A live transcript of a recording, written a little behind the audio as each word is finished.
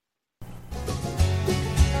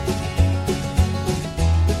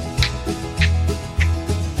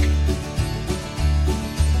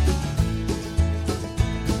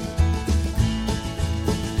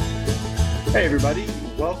Hey everybody,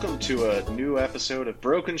 welcome to a new episode of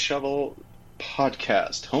Broken Shovel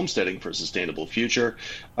Podcast, Homesteading for a Sustainable Future.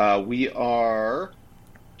 We are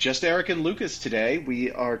just Eric and Lucas today.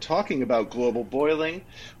 We are talking about global boiling.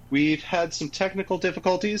 We've had some technical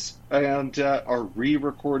difficulties and are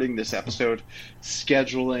re-recording this episode.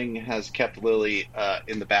 Scheduling has kept Lily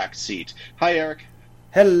in the back seat. Hi, Eric.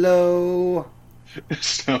 Hello.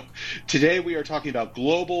 So today we are talking about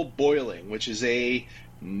global boiling, which is a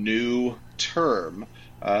new term.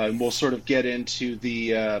 We'll sort of get into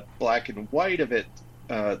the black and white of it,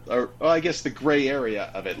 or I guess the gray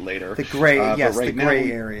area of it later. The gray, yes, right the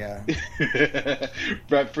gray area.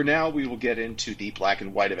 But for now, we will get into the black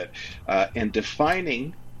and white of it. And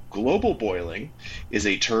defining global boiling is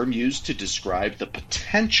a term used to describe the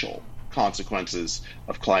potential consequences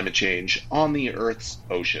of climate change on the Earth's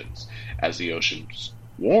oceans. As the oceans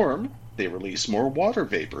warm, they release more water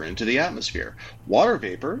vapor into the atmosphere. Water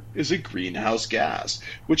vapor is a greenhouse gas,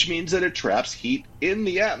 which means that it traps heat in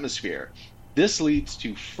the atmosphere. This leads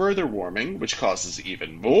to further warming, which causes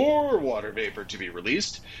even more water vapor to be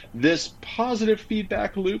released. This positive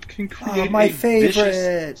feedback loop can create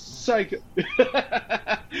vicious cycle.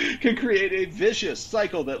 Can create a vicious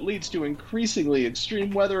cycle that leads to increasingly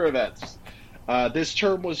extreme weather events. This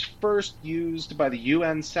term was first used by the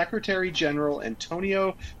UN Secretary-General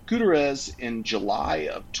Antonio Guterres in July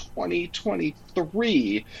of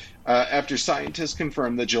 2023, after scientists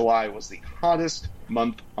confirmed that July was the hottest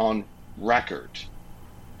month on record.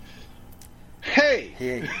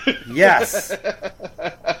 Hey! Yes!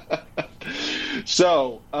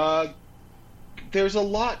 So, there's a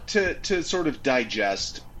lot to sort of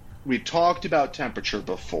digest. We've talked about temperature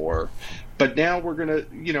before, but now we're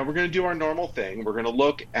gonna do our normal thing. We're gonna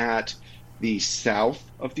look at the south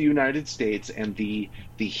of the United States and the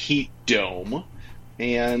heat dome,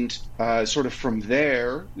 and sort of from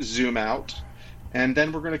there zoom out, and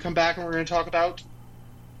then we're gonna come back and we're gonna talk about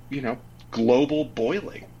global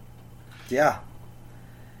boiling. Yeah.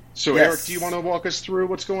 So yes. Eric, do you want to walk us through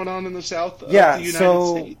what's going on in the south of the United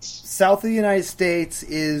States? South of the United States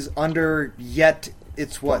is under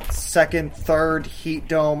it's second, third heat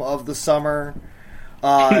dome of the summer.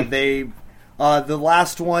 The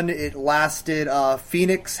last one, it lasted,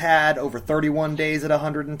 Phoenix had over 31 days at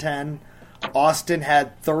 110. Austin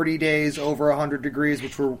had 30 days over 100 degrees,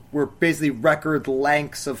 which were basically record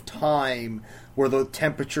lengths of time where the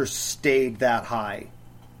temperature stayed that high.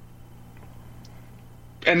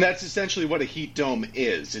 And that's essentially what a heat dome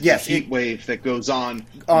is. It's yes, a heat wave that goes on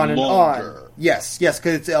and longer. on. Yes,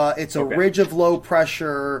 because it's a ridge of low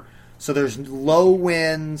pressure, so there's low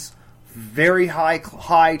winds, very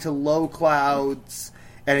high to low clouds,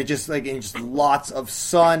 and it just lots of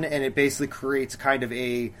sun, and it basically creates kind of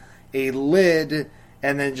a lid,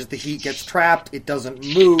 and then just the heat gets trapped. It doesn't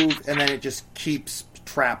move, and then it just keeps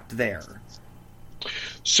trapped there.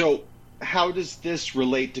 So, how does this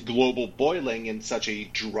relate to global boiling in such a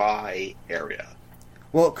dry area?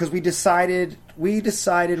 Well, because we decided we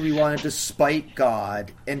wanted to spite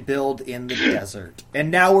God and build in the desert.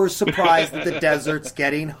 And now we're surprised that the desert's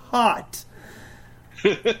getting hot.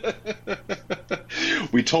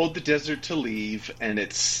 We told the desert to leave, and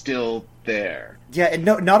it's still there. Yeah, and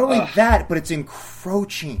not only that, but it's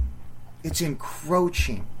encroaching. It's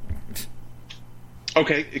encroaching.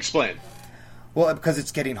 Okay, explain. Well, because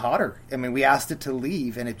it's getting hotter. I mean, we asked it to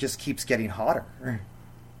leave, and it just keeps getting hotter.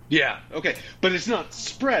 Yeah, okay. But it's not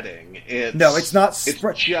spreading. No, it's not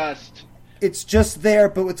spreading. It's just there,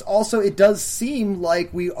 but it does seem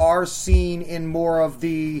like we are seeing in more of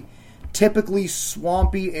the typically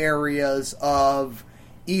swampy areas of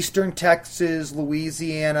eastern Texas,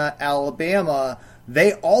 Louisiana, Alabama.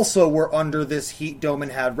 They also were under this heat dome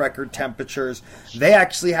and had record temperatures. They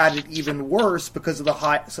actually had it even worse because of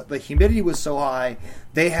the humidity was so high.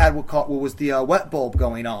 They had what was the wet bulb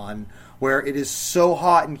going on, where it is so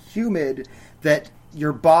hot and humid that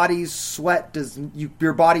your body's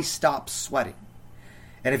your body stops sweating.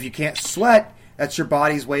 And if you can't sweat, that's your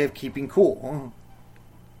body's way of keeping cool.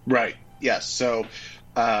 Right. Yes. So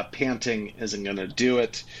panting isn't going to do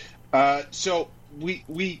it. So we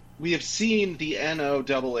have seen the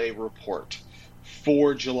NOAA report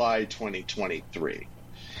for July 2023.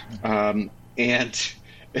 And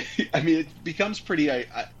I mean, it becomes pretty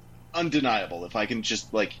undeniable if I can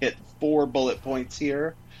just hit 4 bullet points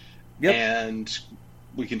here. Yep. And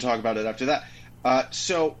we can talk about it after that.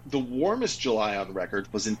 So the warmest July on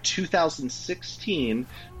record was in 2016,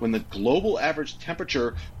 when the global average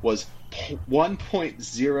temperature was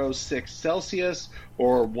 1.06 Celsius,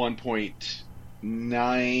 or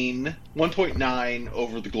 1.9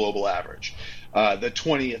 over the global average, the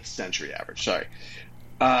 20th century average. Sorry.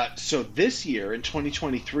 So this year in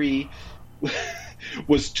 2023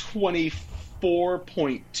 was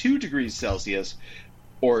 24.2 degrees Celsius,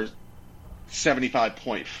 or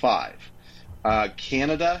 75.5.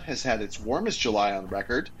 Canada has had its warmest July on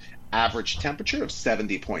record, average temperature of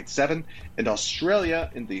 70.7, and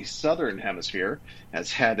Australia in the southern hemisphere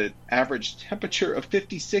has had an average temperature of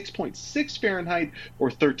 56.6 Fahrenheit,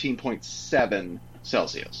 or 13.7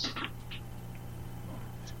 Celsius.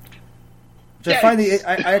 I find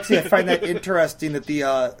that interesting that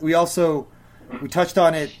we touched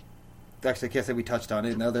on it. Actually, I can't say we touched on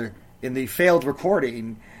it. In the failed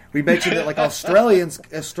recording, we mentioned that like Australia's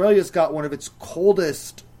got one of its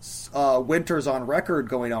coldest winters on record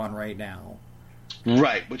going on right now.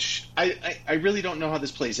 Right, which I really don't know how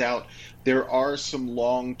this plays out. There are some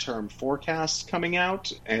long-term forecasts coming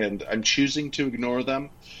out, and I'm choosing to ignore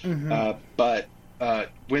them. Mm-hmm. But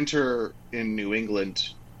winter in New England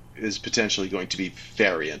is potentially going to be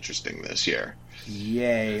very interesting this year.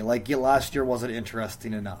 Yay, like last year wasn't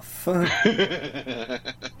interesting enough.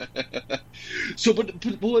 So, but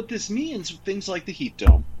what this means, things like the heat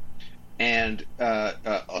dome and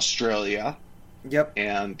Australia, yep,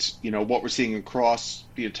 and what we're seeing across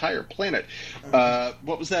the entire planet.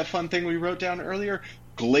 What was that fun thing we wrote down earlier?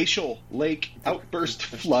 Glacial lake outburst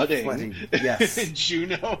flooding. Yes. In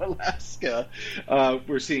Juneau, Alaska.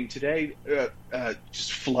 We're seeing today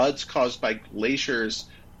just floods caused by glaciers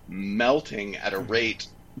melting at a rate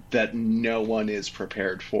that no one is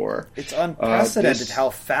prepared for. It's unprecedented how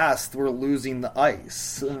fast we're losing the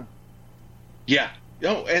ice. Yeah.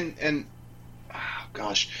 No, and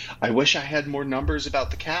gosh, I wish I had more numbers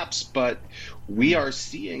about the caps, but we are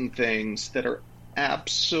seeing things that are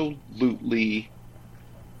absolutely,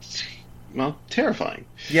 terrifying.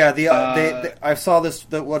 Yeah, I saw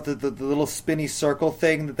the little spinny circle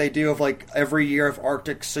thing that they do of like every year of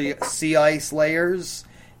Arctic sea ice layers,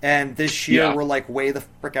 and this year we're like way the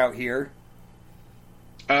frick out here.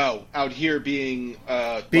 Oh, out here being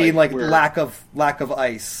lack of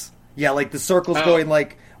ice. Yeah, like the circle's going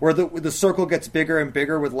like where the circle gets bigger and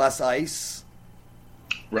bigger with less ice.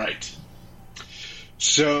 Right.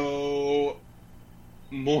 So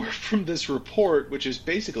more from this report, which is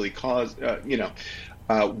basically why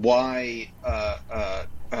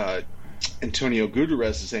Antonio Guterres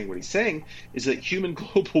is saying what he's saying, is that human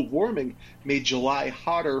global warming made July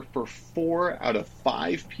hotter for 4 out of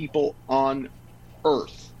 5 people on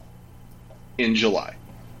Earth in July.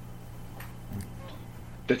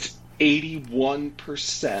 That's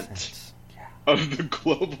 81% of the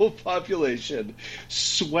global population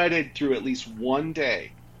sweated through at least one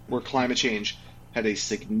day where climate change had a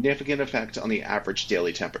significant effect on the average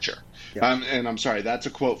daily temperature. Yep. And I'm sorry, that's a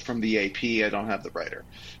quote from the AP. I don't have the writer.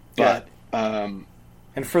 But and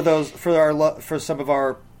for some of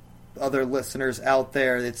our other listeners out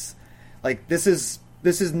there, it's like this is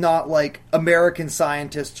not like American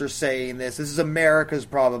scientists are saying this. This is America's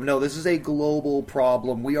problem. No, this is a global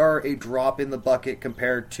problem. We are a drop in the bucket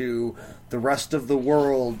compared to the rest of the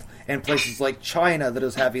world and places like China that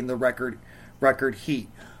is having the record heat.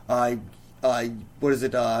 What is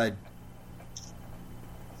it?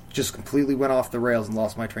 Just completely went off the rails and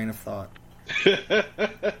lost my train of thought.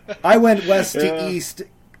 I went west to east.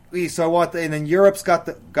 So and then Europe's got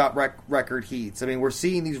record heats. I mean, we're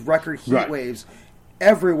seeing these record heat waves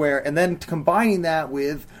everywhere, and then combining that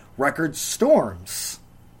with record storms.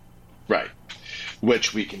 Right.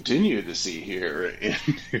 Which we continue to see here in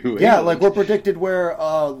New England. Yeah, like we're predicted we're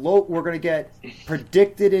going to get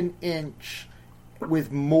predicted an inch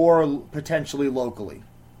with more potentially locally.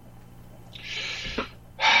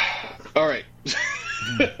 All right.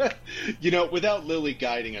 Without Lily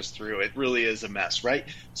guiding us through, it really is a mess, right?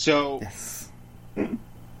 So, yes.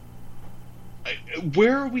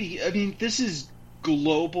 Where are we? I mean, this is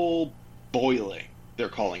global boiling, they're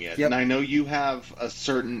calling it. Yep. And I know you have a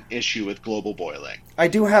certain issue with global boiling. I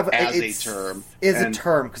do have as a term. Is a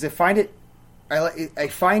term, because I find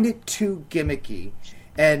it too gimmicky.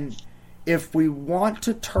 And if we want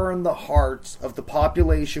to turn the hearts of the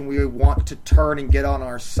population we want to turn and get on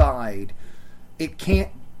our side, it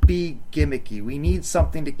can't be gimmicky. We need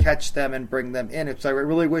something to catch them and bring them in. So I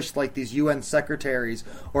really wish like these UN secretaries,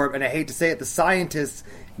 and I hate to say it, the scientists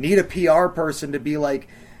need a PR person to be like,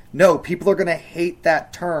 no, people are going to hate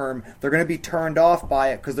that term. They're going to be turned off by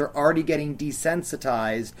it because they're already getting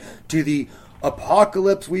desensitized to the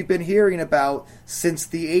apocalypse we've been hearing about since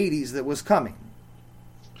the 80s that was coming.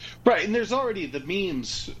 Right, and there's already the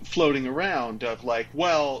memes floating around of like,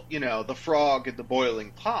 well, the frog in the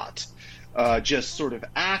boiling pot just sort of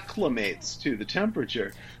acclimates to the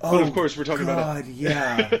temperature. But of course, we're talking about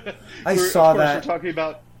I saw that. We're talking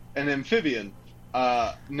about an amphibian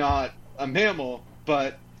not a mammal,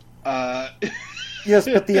 but yes,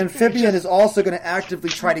 but the amphibian is also going to actively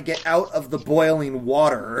try to get out of the boiling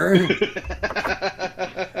water.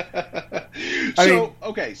 So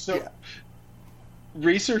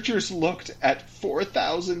researchers looked at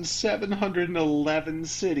 4,711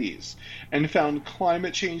 cities and found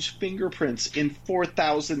climate change fingerprints in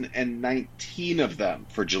 4,019 of them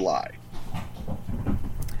for July.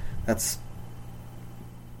 That's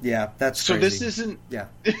crazy. So this isn't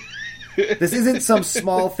this isn't some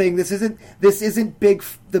small thing. This isn't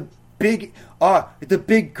the big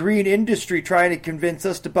green industry trying to convince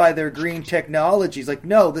us to buy their green technologies. Like,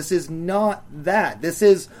 no, this is not that. This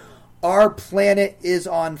is our planet is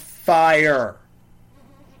on fire.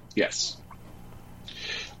 Yes.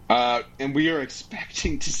 And we are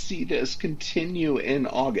expecting to see this continue in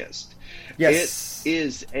August. Yes. It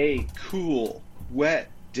is a cool, wet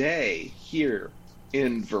day here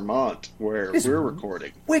in Vermont where we're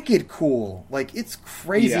recording. Wicked cool. Like, it's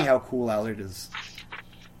crazy how cool out it is.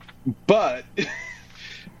 But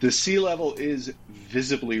the sea level is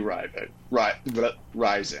visibly rising.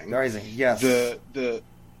 Rising, yes. The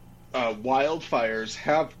wildfires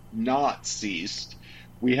have not ceased.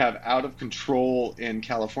 We have out of control in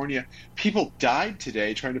California. People died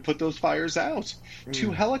today trying to put those fires out.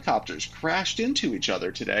 2 helicopters crashed into each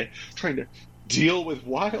other today trying to deal with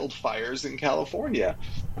wildfires in California.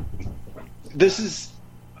 This is...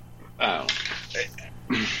 how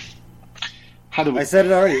do we... I said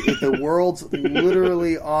it already. The world's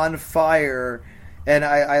literally on fire. And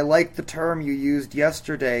I like the term you used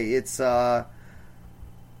yesterday. It's... we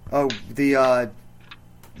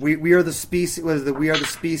are the species. We are the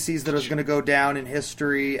species that is going to go down in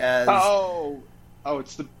history as.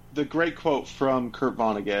 It's the great quote from Kurt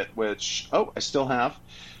Vonnegut, which I still have.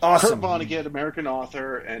 Awesome. Kurt Vonnegut, American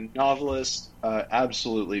author and novelist,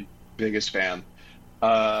 absolutely biggest fan.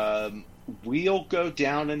 We'll go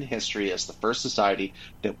down in history as the first society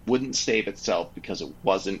that wouldn't save itself because it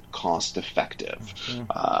wasn't cost effective.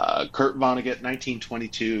 Mm-hmm. Kurt Vonnegut,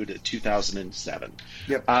 1922 to 2007.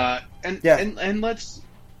 Yep. And let's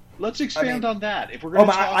expand on that. If we're going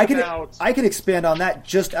to talk about... I could expand on that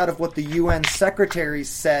just out of what the UN Secretary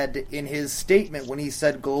said in his statement when he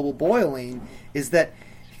said global boiling, is that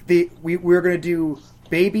we're going to do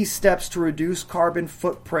baby steps to reduce carbon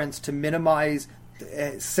footprints to minimize...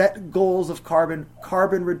 set goals of carbon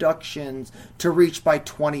reductions to reach by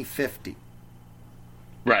 2050.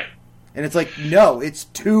 Right. And it's like, no, it's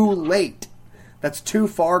too late. That's too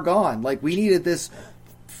far gone. Like, we needed this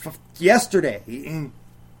yesterday.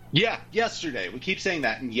 Yeah, yesterday. We keep saying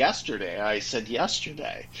that. And yesterday, I said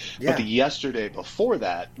yesterday. Yeah. But the yesterday before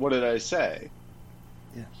that, what did I say?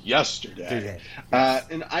 Yeah. Yesterday. Yes.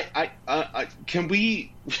 And I can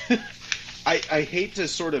we... I hate to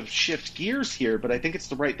sort of shift gears here, but I think it's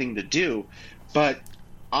the right thing to do. But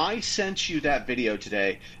I sent you that video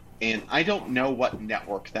today, and I don't know what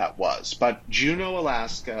network that was, but Juneau,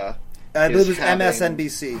 Alaska. I believe it was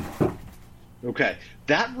MSNBC. Okay.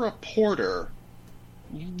 That reporter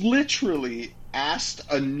literally asked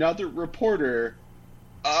another reporter,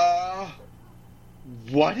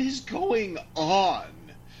 what is going on?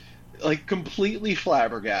 Like, completely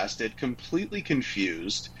flabbergasted, completely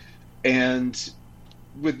confused. And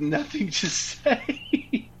with nothing to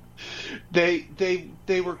say, they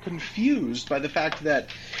were confused by the fact that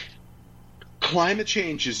climate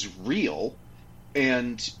change is real,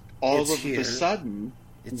 and all of a sudden,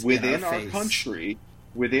 within our country,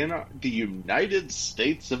 within the United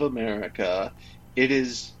States of America, it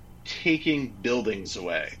is taking buildings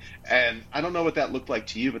away. And I don't know what that looked like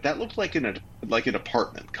to you, but that looked like an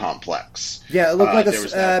apartment complex. Yeah, it looked like a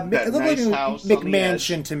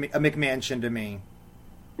McMansion to me. A McMansion to me.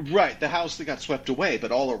 Right, the house that got swept away,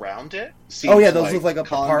 but all around it. Those look like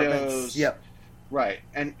apartments. Yep. Right,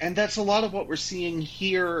 and that's a lot of what we're seeing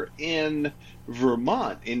here in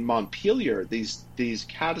Vermont, in Montpelier. These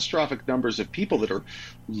catastrophic numbers of people that are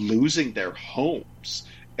losing their homes,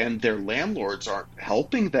 and their landlords aren't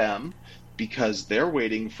helping them because they're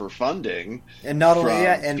waiting for funding. And not only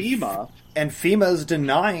that, FEMA. And FEMA's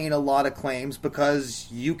denying a lot of claims because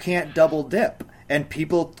you can't double dip. And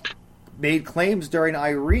people made claims during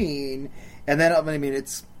Irene, and then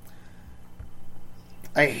it's.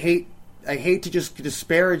 I hate to just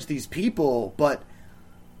disparage these people, but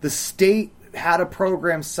the state had a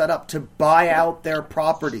program set up to buy out their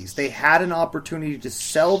properties. They had an opportunity to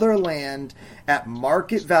sell their land at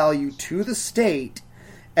market value to the state,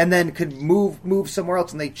 and then could move somewhere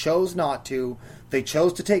else, and they chose not to. They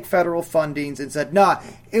chose to take federal fundings and said, nah,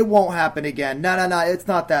 it won't happen again. No, it's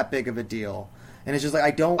not that big of a deal. And it's just like,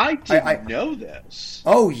 I didn't know this.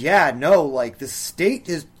 Oh yeah, no, like the state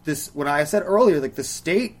is this. When I said earlier, like the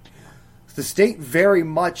state very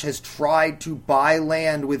much has tried to buy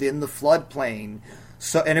land within the floodplain.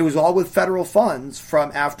 So, and it was all with federal funds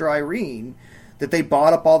from after Irene that they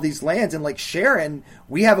bought up all these lands. And like Sharon,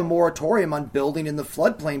 we have a moratorium on building in the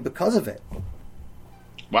floodplain because of it.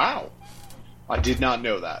 Wow, I did not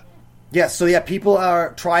know that. Yes, so yeah, people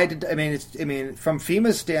are trying to. I mean, from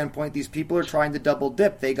FEMA's standpoint, these people are trying to double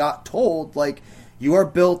dip. They got told, like, you are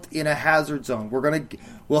built in a hazard zone.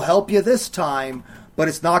 We'll help you this time, but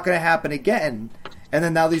it's not going to happen again. And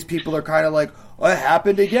then now these people are kind of like, oh, it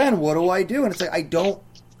happened again. What do I do? And it's like, I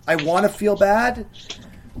want to feel bad,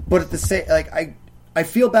 but at the same, like, I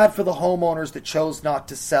feel bad for the homeowners that chose not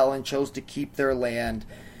to sell and chose to keep their land.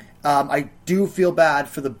 I do feel bad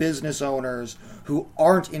for the business owners who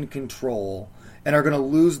aren't in control and are going to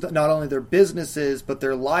lose not only their businesses but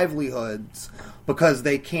their livelihoods because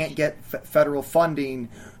they can't get federal funding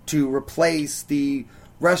to replace the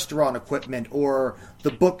restaurant equipment or the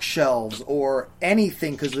bookshelves or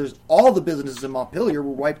anything, because there's all the businesses in Montpelier were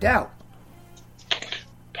wiped out.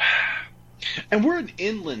 And we're an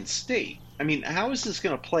inland state. I mean, how is this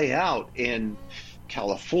going to play out in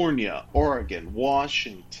California, Oregon,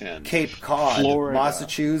 Washington, Cape Cod, Florida,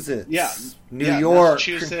 Massachusetts, New York,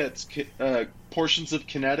 Massachusetts, portions of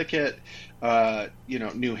Connecticut,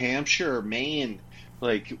 New Hampshire, Maine.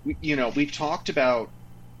 Like, we've talked about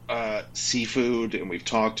seafood, and we've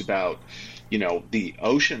talked about, the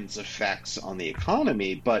ocean's effects on the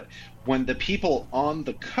economy. But when the people on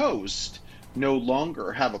the coast no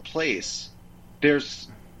longer have a place, that's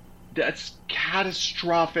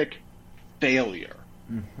catastrophic failure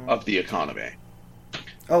of the economy.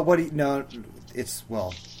 Oh, it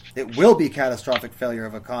will be catastrophic failure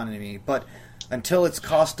of economy, but until it's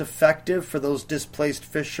cost effective for those displaced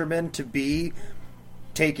fishermen to be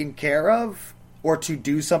taken care of or to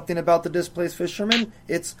do something about the displaced fishermen,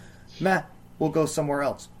 it's we'll go somewhere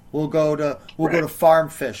else. We'll go to farm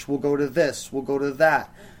fish, we'll go to this, we'll go to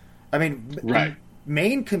that. I mean, right.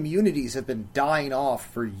 Maine communities have been dying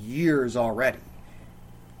off for years already.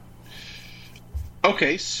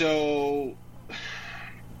 Okay, so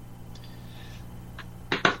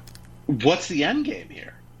what's the end game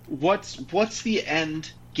here? What's the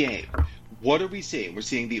end game? What are we seeing? We're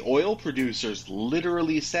seeing the oil producers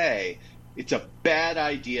literally say it's a bad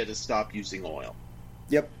idea to stop using oil.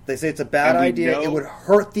 Yep, they say it's a bad idea. It would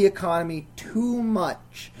hurt the economy too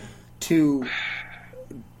much to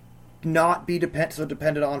not be so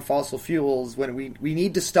dependent on fossil fuels when we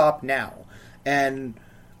need to stop now. And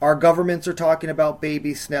our governments are talking about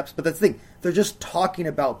baby steps, but that's the thing. They're just talking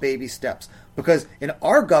about baby steps because in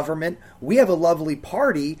our government, we have a lovely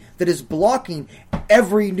party that is blocking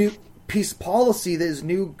every new piece of policy that is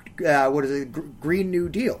new, Green New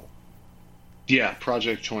Deal. Yeah,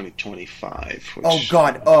 Project 2025. Oh,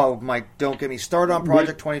 God. Oh, my. Don't get me started on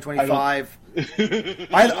Project 2025.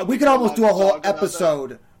 We could almost do a whole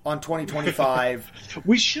episode on 2025.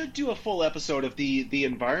 We should do a full episode of the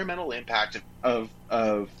environmental impact of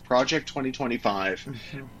Project 2025.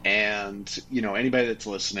 Mm-hmm. And, anybody that's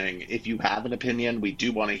listening, if you have an opinion, we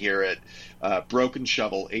do want to hear it.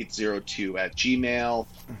 BrokenShovel802@gmail.com.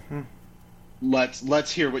 Mm-hmm.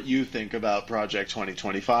 Let's hear what you think about Project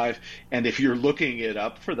 2025. And if you're looking it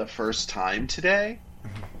up for the first time today,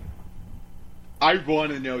 I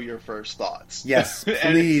want to know your first thoughts. Yes,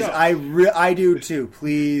 please. I do too.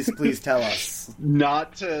 Please tell us.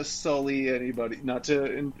 Not to sully anybody, not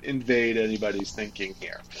to invade anybody's thinking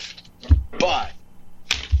here. But,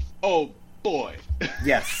 oh boy.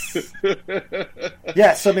 Yes.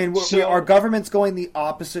 Yes, I mean, our government's going the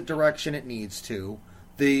opposite direction it needs to.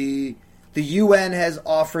 The UN has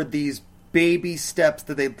offered these baby steps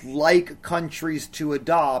that they'd like countries to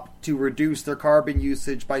adopt to reduce their carbon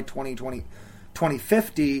usage by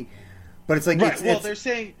 2050, but it's like... Right, they're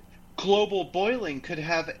saying global boiling could,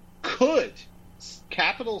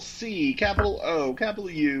 capital C, capital O, capital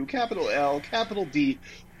U, capital L, capital D,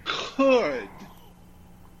 could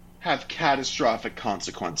have catastrophic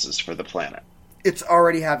consequences for the planet. It's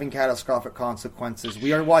already having catastrophic consequences.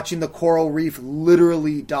 We are watching the coral reef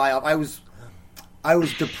literally die off. I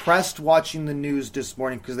was depressed watching the news this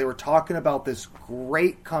morning because they were talking about this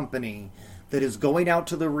great company that is going out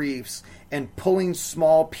to the reefs and pulling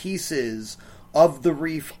small pieces of the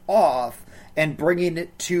reef off and bringing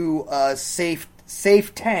it to safe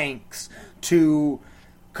tanks to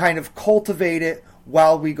kind of cultivate it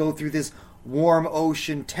while we go through this warm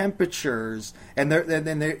ocean temperatures. And they're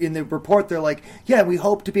in the report, they're like, yeah, we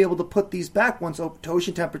hope to be able to put these back once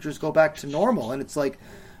ocean temperatures go back to normal. And it's like,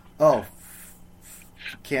 oh,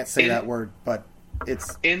 can't say that word, but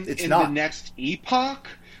It's in not. the next epoch.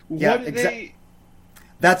 Yeah, what they?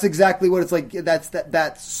 That's exactly what it's like.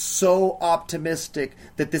 That's so optimistic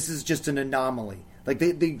that this is just an anomaly. Like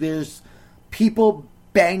there's people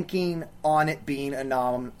banking on it being an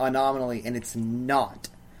anomaly, and it's not.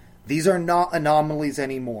 These are not anomalies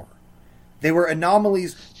anymore. They were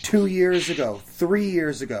anomalies 2 years ago, 3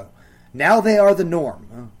 years ago. Now they are the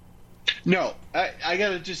norm. No, I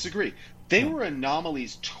gotta disagree. They were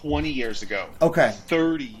anomalies 20 years ago. Okay.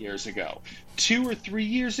 30 years ago. 2 or 3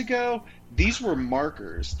 years ago, these were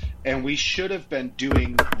markers, and we should have been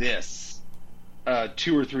doing this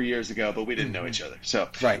 2 or 3 years ago, but we didn't know each other. So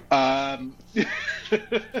right.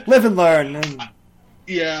 Live and learn.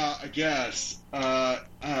 Yeah, I guess.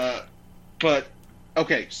 But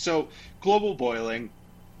okay, so global boiling,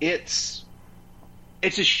 it's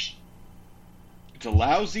a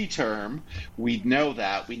lousy term. We know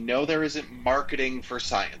that. We know there isn't marketing for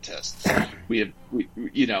scientists. We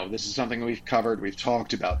this is something we've covered. We've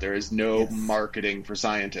talked about. There is no marketing for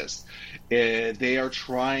scientists. They are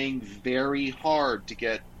trying very hard to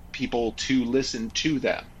get people to listen to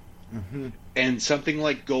them. Mm-hmm. And something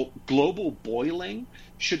like global boiling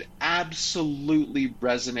should absolutely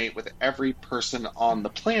resonate with every person on the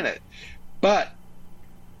planet. But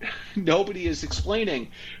nobody is explaining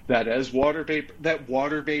that water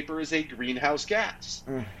vapor is a greenhouse gas.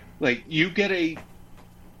 Like, you get a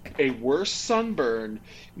worse sunburn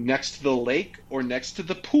next to the lake or next to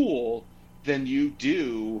the pool than you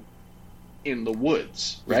do in the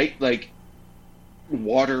woods, right? Like,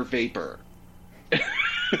 water vapor.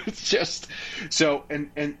 It's just so, and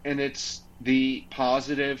it's the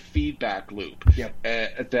positive feedback loop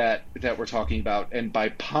that we're talking about. And by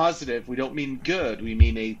positive, we don't mean good. We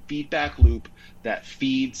mean a feedback loop that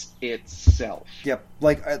feeds itself. Yep.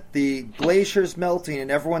 Like the glaciers melting,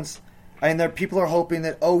 and people are hoping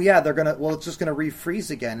that, it's just gonna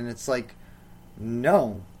refreeze again. And it's like,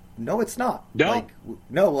 no, it's not. Like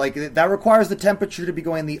that requires the temperature to be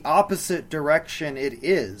going the opposite direction it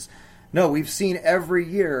is. No, we've seen every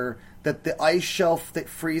year that the ice shelf that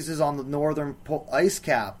freezes on the northern ice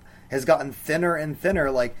cap has gotten thinner and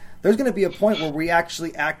thinner. Like, there's going to be a point where we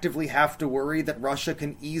actually actively have to worry that Russia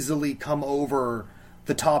can easily come over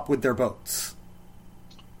the top with their boats.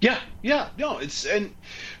 Yeah. No, and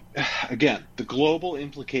again, the global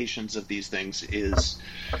implications of these things is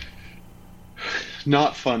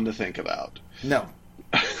not fun to think about. No.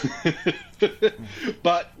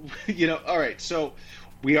 But, all right, so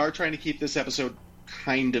we are trying to keep this episode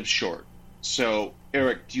kind of short. So,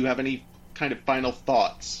 Eric, do you have any kind of final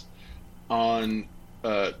thoughts on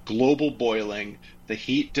global boiling, the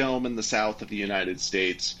heat dome in the south of the United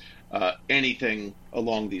States, anything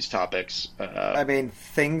along these topics?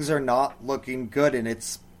 Things are not looking good, and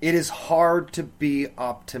it is hard to be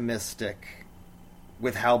optimistic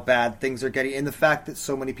with how bad things are getting, and the fact that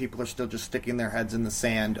so many people are still just sticking their heads in the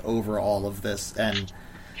sand over all of this, and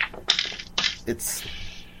it's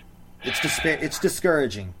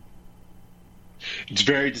discouraging. It's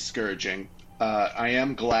very discouraging. I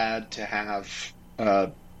am glad to have,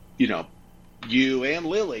 you and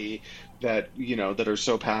Lily that are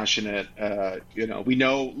so passionate. We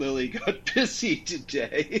know Lily got busy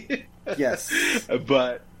today. Yes,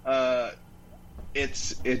 but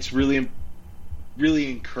it's really, really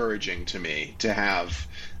encouraging to me to have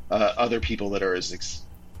other people that are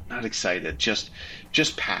not excited, just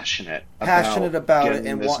passionate about it,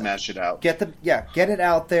 and mash it out. Get it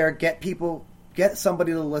out there. Get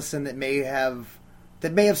somebody to listen that may have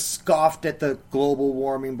scoffed at the global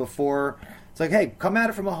warming before. It's like, hey, come at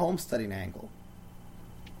it from a homesteading angle.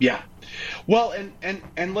 Yeah. Well,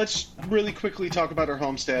 and let's really quickly talk about our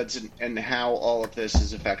homesteads and how all of this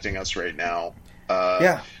is affecting us right now.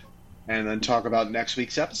 And then talk about next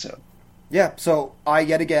week's episode. Yeah, so I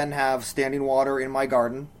yet again have standing water in my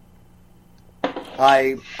garden.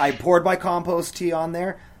 I poured my compost tea on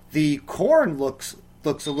there. The corn looks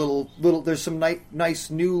a little. There's some nice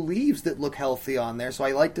new leaves that look healthy on there. So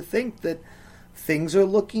I like to think that things are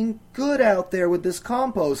looking good out there with this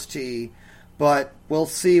compost tea. But we'll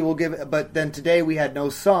see. But then today we had no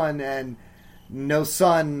sun, and no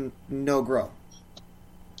sun, no grow.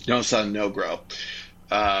 No sun, no grow.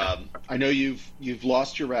 I know you've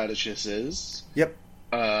lost your radishes. Yep.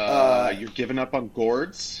 You're giving up on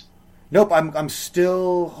gourds. Nope, I'm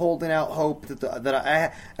still holding out hope that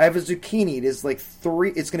I have a zucchini. It is like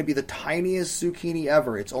 3. It's going to be the tiniest zucchini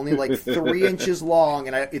ever. It's only like 3 inches long,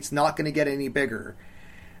 and it's not going to get any bigger.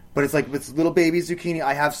 But it's like this little baby zucchini.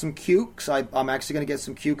 I have some cukes. I'm actually going to get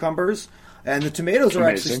some cucumbers, and the tomatoes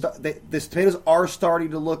are the tomatoes are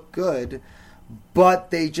starting to look good,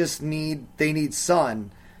 but they need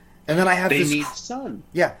sun. And then I have they need sun.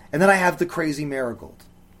 Yeah, and then I have the crazy marigold.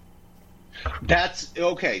 That's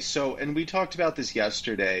okay. So, and we talked about this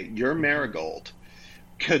yesterday. Your marigold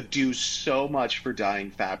could do so much for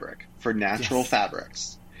dyeing fabric, for natural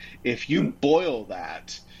fabrics. If you boil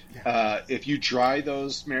that, if you dry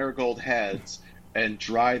those marigold heads and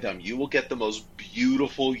dry them, you will get the most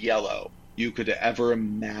beautiful yellow you could ever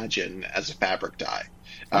imagine as a fabric dye.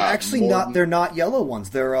 Actually, they're not yellow ones.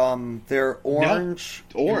 They're orange.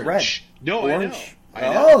 No, orange. Red. No, orange. I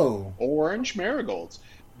know. Oh, orange marigolds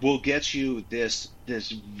will get you this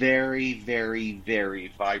very, very,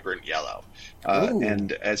 very vibrant yellow.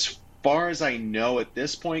 And as far as I know at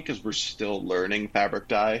this point, because we're still learning fabric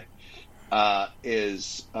dye,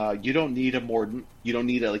 you don't need a mordant. You don't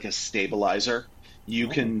need a stabilizer. You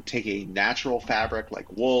can take a natural fabric like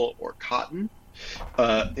wool or cotton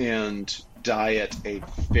and dye it a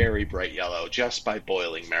very bright yellow just by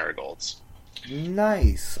boiling marigolds.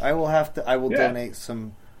 Nice. I will donate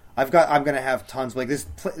some. I'm going to have tons like this.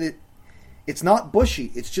 It's not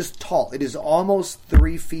bushy. It's just tall. It is almost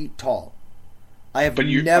 3 feet tall. I have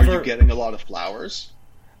never. Are you getting a lot of flowers?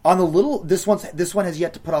 On the little, this one has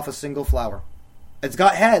yet to put off a single flower. It's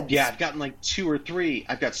got heads. Yeah, I've gotten like 2 or 3.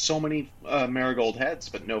 I've got so many marigold heads,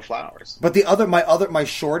 but no flowers. But my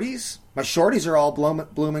shorties are all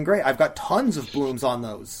blooming great. I've got tons of blooms on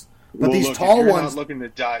those. But these tall if you're ones. Not looking to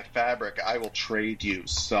dye fabric, I will trade you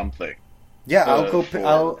something. Yeah, I'll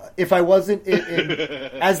go. If I wasn't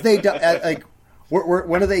as they like.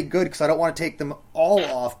 When are they good? Because I don't want to take them all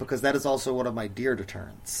off because that is also one of my deer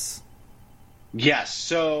deterrents. Yes,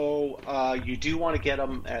 so you do want to get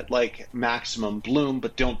them at like maximum bloom,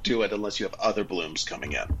 but don't do it unless you have other blooms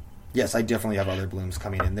coming in. Yes, I definitely have other blooms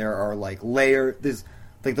coming in. There are like layers.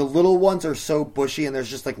 Like the little ones are so bushy, and there's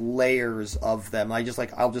just like layers of them. I'll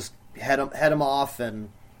just head them off, and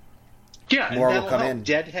more will come in.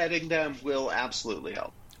 Deadheading them will absolutely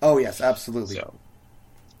help. Oh yes, absolutely. So.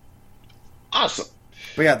 Awesome.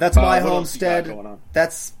 But yeah, that's my homestead.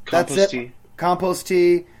 That's it. Tea. Compost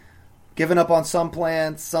tea. Giving up on some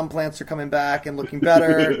plants. Some plants are coming back and looking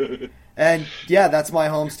better. And yeah, that's my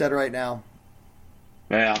homestead right now.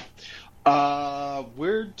 Yeah.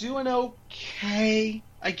 We're doing okay,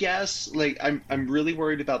 I guess. Like I'm really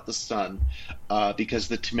worried about the sun because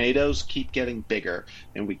the tomatoes keep getting bigger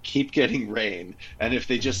and we keep getting rain. And if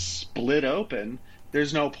they just split open,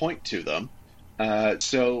 there's no point to them.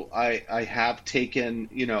 So I have taken,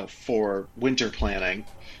 for winter planning,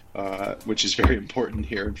 which is very important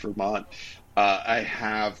here in Vermont, I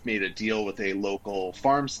have made a deal with a local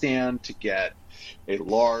farm stand to get a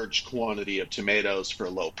large quantity of tomatoes for a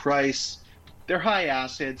low price. They're high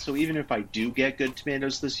acid, so even if I do get good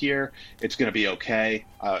tomatoes this year, it's going to be okay.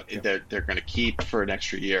 They're going to keep for an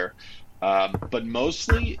extra year. But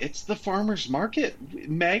mostly, it's the farmer's market.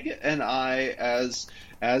 Meg and I,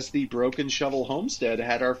 as the Broken Shovel Homestead,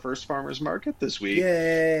 had our first farmer's market this week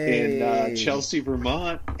in Chelsea,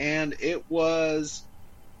 Vermont, and it was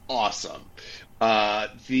awesome.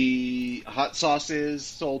 The hot sauces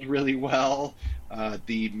sold really well.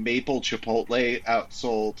 The maple chipotle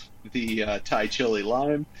outsold the Thai chili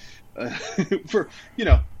lime for,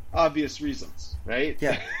 obvious reasons, right?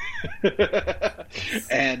 Yeah.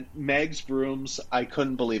 And Meg's brooms, I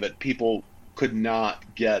couldn't believe it. People could not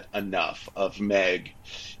get enough of Meg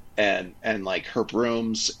and like her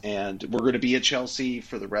brooms. And we're going to be at Chelsea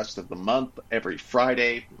for the rest of the month, every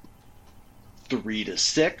Friday, 3 to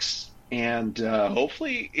 6, and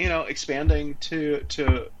hopefully, expanding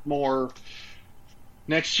to more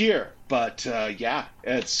next year. But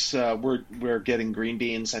it's we're getting green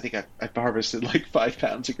beans. I think I've harvested like 5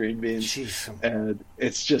 pounds of green beans. Jeez. And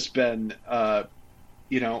it's just been a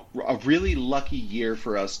really lucky year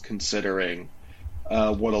for us, considering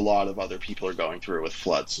what a lot of other people are going through with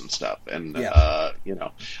floods and stuff. And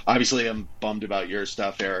obviously I'm bummed about your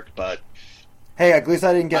stuff, Eric, but hey, at least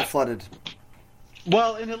I didn't get flooded.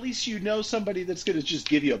 Well, and at least somebody that's going to just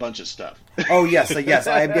give you a bunch of stuff. Oh, yes.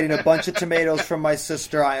 I am getting a bunch of tomatoes from my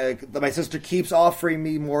sister. My sister keeps offering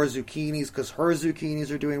me more zucchinis because her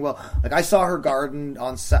zucchinis are doing well. Like, I saw her garden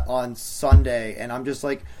on Sunday, and I'm just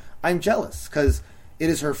like, I'm jealous because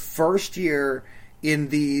it is her first year in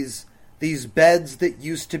these beds that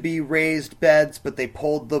used to be raised beds, but they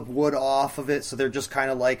pulled the wood off of it, so they're just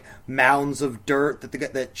kind of like mounds of dirt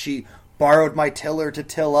that she borrowed my tiller to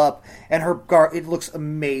till up, and it looks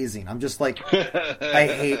amazing. I'm just like,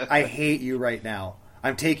 I hate you right now.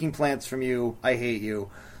 I'm taking plants from you. I hate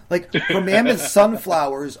you. Like, her mammoth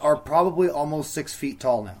sunflowers are probably almost 6 feet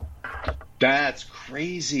tall now. That's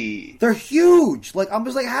crazy. They're huge. Like, I'm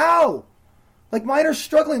just like, how? Like, mine are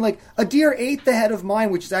struggling. Like, a deer ate the head of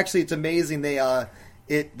mine, which is actually, it's amazing. They,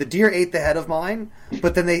 the deer ate the head of mine,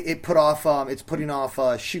 but then it's putting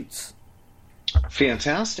off shoots.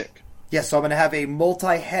 Fantastic. Yeah, so I'm going to have a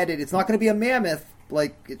multi-headed. It's not going to be a mammoth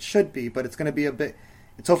like it should be, but it's going to be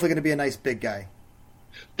it's hopefully going to be a nice big guy.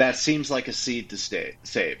 That seems like a seed to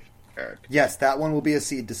save, Eric. Yes, that one will be a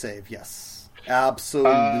seed to save. Yes,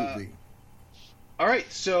 absolutely. All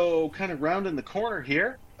right, so kind of rounding the corner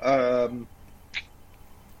here.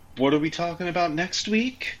 What are we talking about next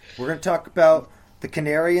week? We're going to talk about the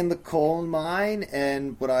canary in the coal mine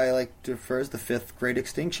and what I like to refer as the 5th Great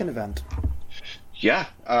Extinction Event. Yeah,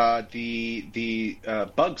 the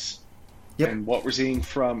bugs. Yep. And what we're seeing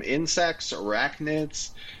from insects,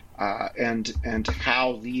 arachnids, and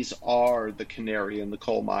how these are the canary in the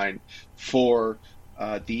coal mine for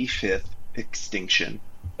the 5th Extinction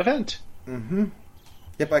Event. Mm-hmm.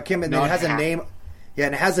 Yep, I came in. It has a name. Yeah,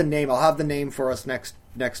 and it has a name. I'll have the name for us next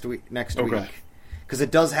week. Because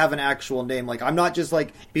it does have an actual name. Like, I'm not just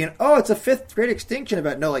like being, it's a 5th Great Extinction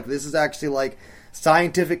Event. No, like, this is actually like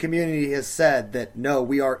scientific community has said that no,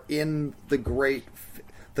 we are in the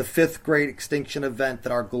 5th Great Extinction Event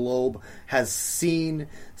that our globe has seen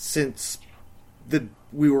since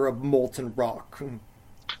we were a molten rock.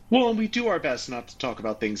 Well, we do our best not to talk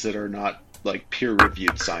about things that are not like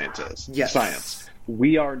peer-reviewed science.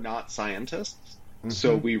 We are not scientists.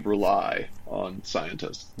 So we rely on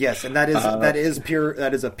scientists. Yes, and that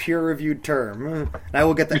is a peer-reviewed term. And I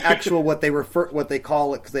will get the actual what they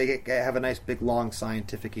call it, because they have a nice big long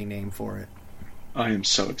scientific name for it. I am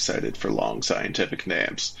so excited for long scientific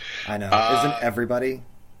names. I know, isn't everybody?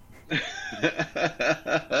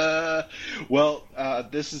 Well,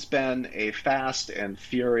 this has been a fast and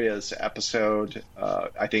furious episode.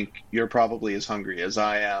 I think you're probably as hungry as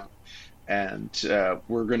I am. And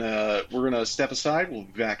we're gonna step aside. We'll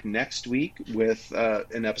be back next week with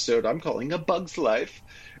an episode I'm calling A Bug's Life.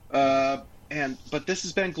 But this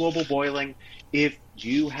has been Global Boiling. If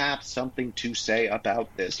you have something to say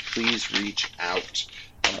about this, please reach out.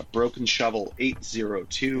 Broken Shovel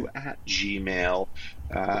 802 at Gmail.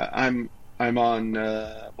 I'm on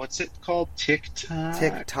what's it called? TikTok.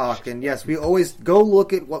 TikTok, and yes, we always go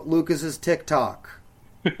look at what Lucas's TikTok.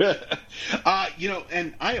 And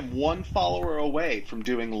I am one follower away from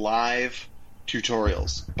doing live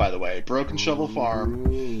tutorials, by the way. Broken Shovel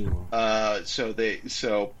Farm.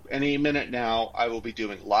 So any minute now I will be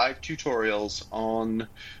doing live tutorials on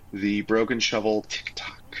the Broken Shovel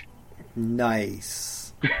TikTok.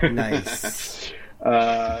 Nice.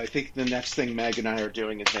 I think the next thing Meg and I are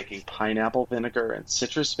doing is making pineapple vinegar and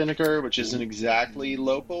citrus vinegar, which isn't exactly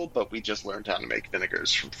local, but we just learned how to make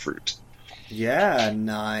vinegars from fruit. Yeah,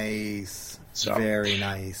 nice. So, very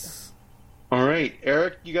nice. All right.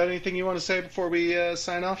 Eric, you got anything you want to say before we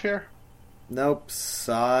sign off here? Nope.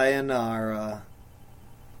 Sayonara.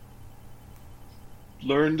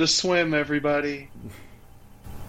 Learn to swim, everybody.